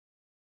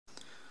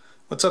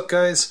What's up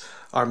guys?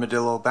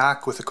 Armadillo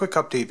back with a quick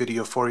update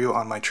video for you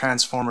on my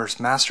Transformers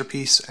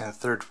Masterpiece and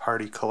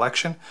third-party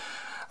collection.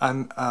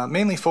 I'm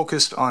mainly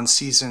focused on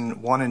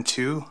Season 1 and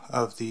 2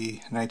 of the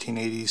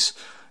 1980s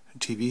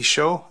TV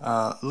show,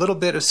 a little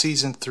bit of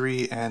Season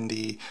 3 and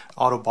the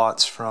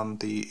Autobots from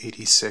the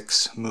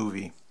 86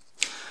 movie.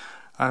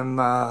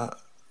 I'm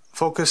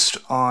focused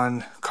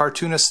on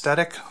cartoon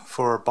aesthetic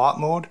for bot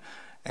mode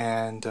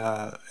and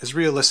as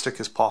realistic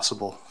as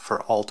possible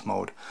for alt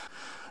mode.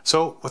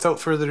 So without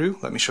further ado,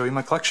 let me show you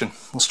my collection.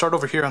 We'll start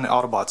over here on the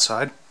Autobot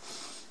side.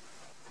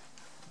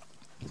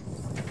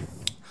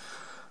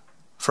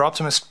 For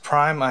Optimus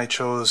Prime I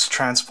chose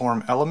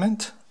Transform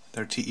Element,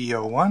 their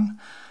TE01.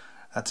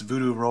 That's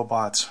Voodoo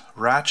Robots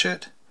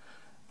Ratchet,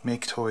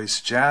 Make Toys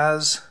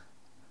Jazz,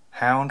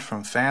 Hound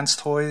from Fans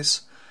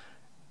Toys,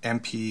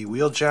 MP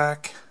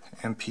Wheeljack,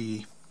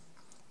 MP,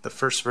 the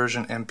first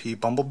version MP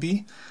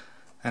Bumblebee,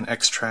 and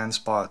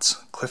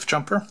X-Transbots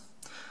Cliffjumper.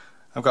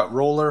 I've got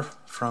Roller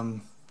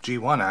from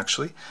G1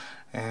 actually,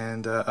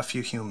 and a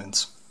few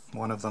humans.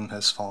 One of them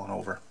has fallen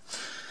over.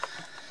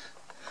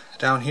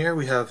 Down here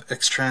we have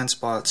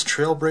X-Transbots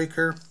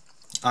Trailbreaker,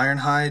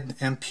 Ironhide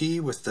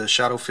MP with the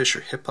Shadow Fisher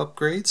hip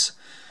upgrades.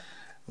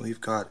 We've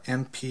got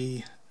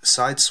MP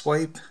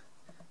Sideswipe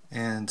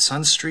and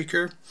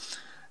Sunstreaker,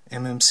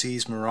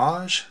 MMC's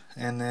Mirage,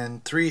 and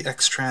then 3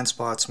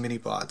 X-Transbots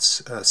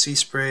Minibots,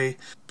 Seaspray,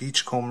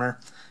 Beachcomber,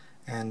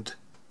 and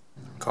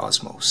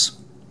Cosmos.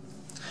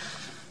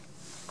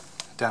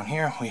 Down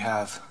here we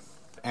have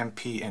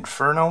MP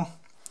Inferno,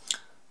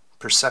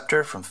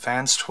 Perceptor from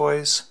Fans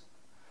Toys,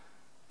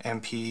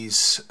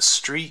 MP's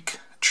Streak,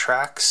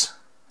 Trax,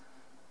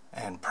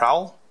 and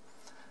Prowl,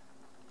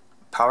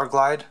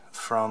 Powerglide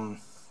from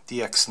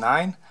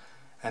DX9,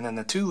 and then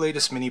the 2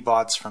 latest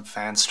mini-bots from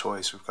Fans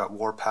Toys. We've got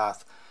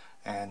Warpath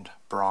and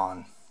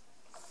Brawn.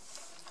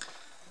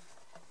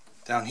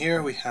 Down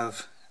here we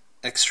have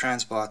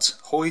X-Transbots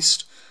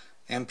Hoist,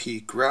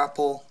 MP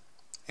Grapple,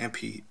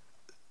 MP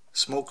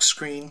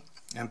Smokescreen,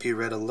 MP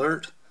Red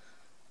Alert,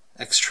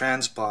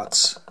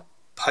 X-Transbots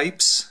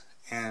Pipes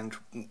and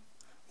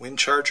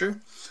Windcharger.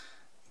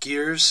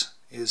 Gears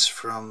is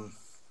from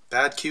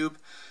Badcube,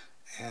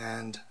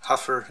 and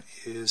Huffer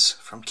is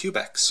from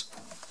Cubex.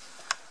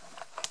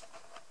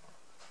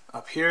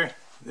 Up here,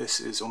 this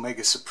is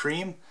Omega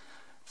Supreme,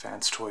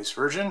 Fans Toys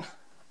version.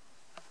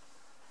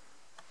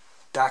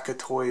 DACA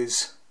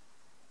Toys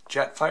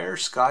Jetfire,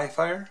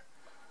 Skyfire,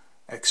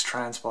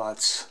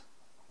 X-Transbots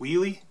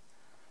Wheelie,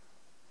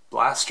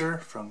 Blaster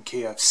from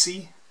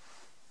KFC,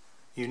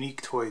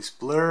 Unique Toys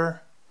Blur,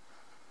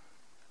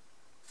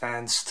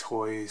 Fans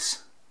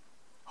Toys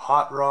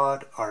Hot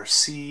Rod,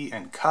 RC,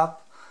 and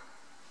Cup,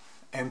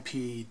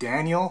 MP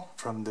Daniel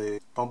from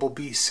the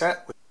Bumblebee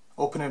set,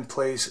 Open and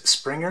Plays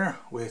Springer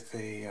with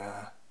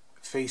a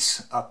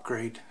face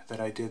upgrade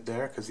that I did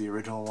there because the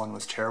original one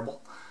was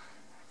terrible,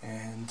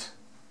 and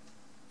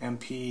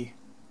MP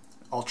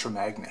Ultra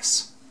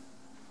Magnus.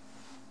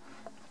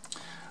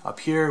 Up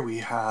here we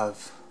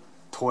have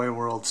Toy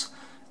World's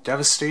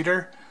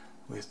Devastator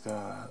with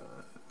a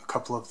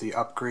couple of the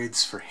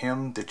upgrades for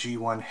him, the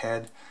G1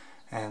 head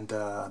and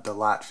the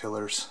lat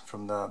fillers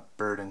from the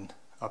Burden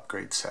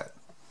upgrade set.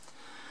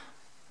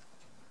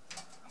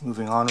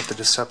 Moving on with the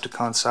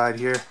Decepticon side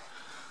here,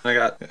 I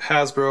got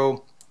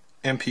Hasbro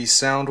MP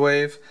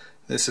Soundwave.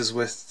 This is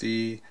with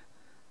the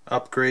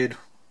upgrade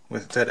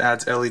that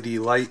adds LED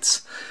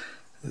lights,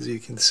 as you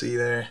can see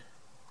there,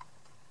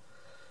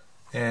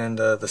 and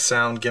the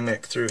sound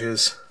gimmick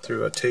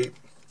through a tape.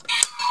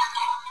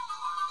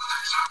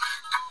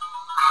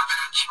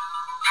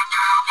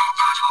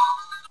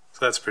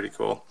 So that's pretty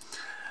cool.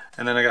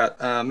 And then I got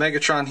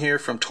Megatron here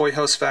from Toy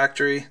House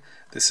Factory.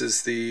 This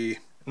is the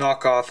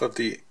knockoff of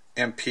the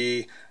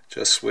MP,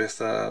 just with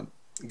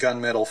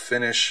gunmetal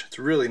finish. It's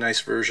a really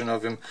nice version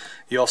of him.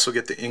 You also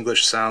get the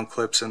English sound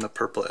clips and the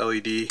purple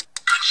LED,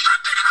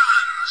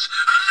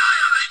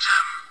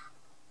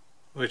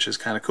 which is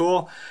kind of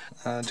cool.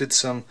 Did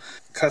some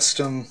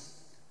custom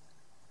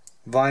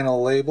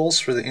vinyl labels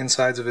for the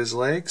insides of his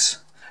legs.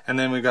 And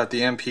then we've got the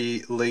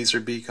MP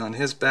Laserbeak on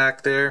his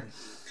back there.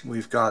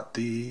 We've got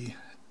the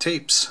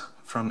tapes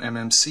from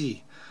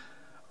MMC,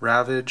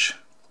 Ravage,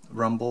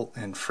 Rumble,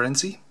 and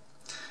Frenzy,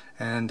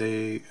 and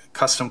a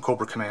custom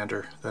Cobra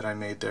Commander that I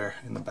made there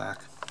in the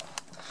back.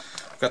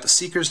 We've got the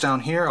Seekers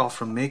down here, all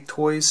from Make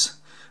Toys.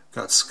 We've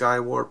got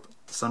Skywarp,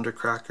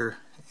 Thundercracker,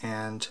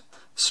 and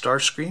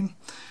Starscream.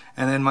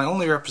 And then my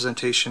only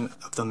representation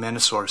of the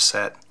Menasor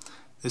set.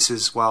 This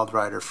is Wild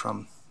Rider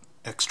from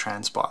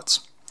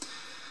X-Transbots.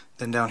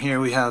 Then down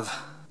here we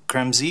have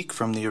Kremzeek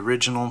from the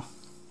original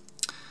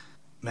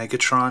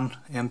Megatron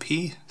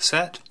MP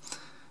set,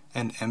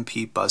 and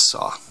MP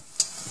Buzzsaw.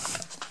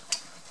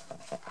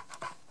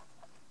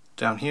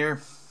 Down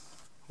here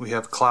we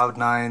have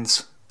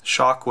Cloud9's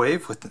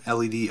Shockwave with an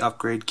LED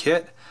upgrade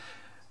kit.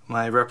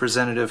 My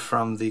representative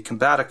from the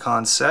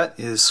Combaticon set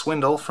is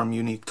Swindle from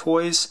Unique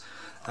Toys.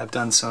 I've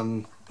done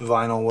some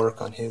vinyl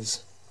work on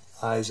his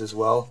eyes as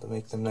well to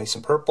make them nice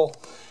and purple.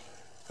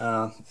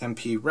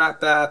 MP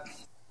Ratbat,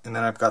 And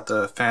then I've got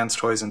the Fans,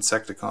 Toys,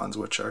 Insecticons,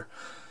 which are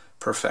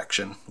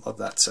perfection. Love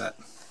that set.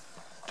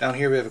 Down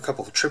here we have a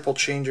couple of triple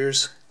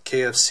changers,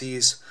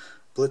 KFC's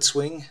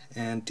Blitzwing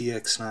and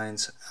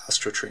DX9's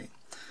Astrotrain.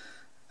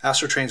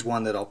 Astrotrain's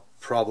one that I'll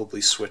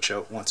probably switch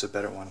out once a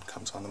better one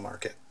comes on the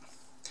market.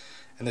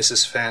 And this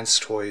is Fans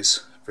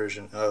Toys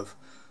version of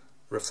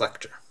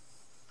Reflector.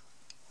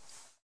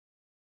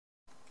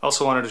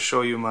 Also wanted to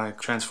show you my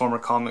Transformer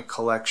comic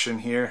collection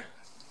here.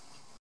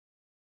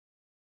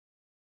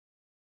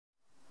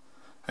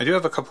 I do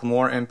have a couple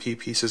more MP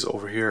pieces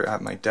over here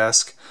at my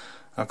desk.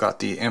 I've got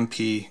the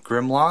MP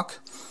Grimlock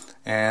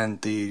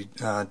and the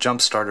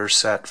Jump Starter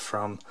set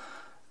from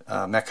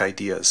Mech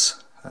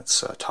Ideas.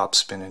 That's Top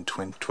Spin and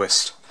Twin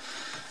Twist.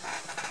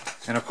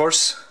 And of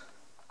course,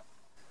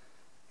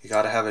 you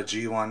gotta have a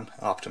G1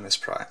 Optimus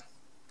Prime.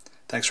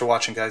 Thanks for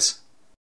watching, guys.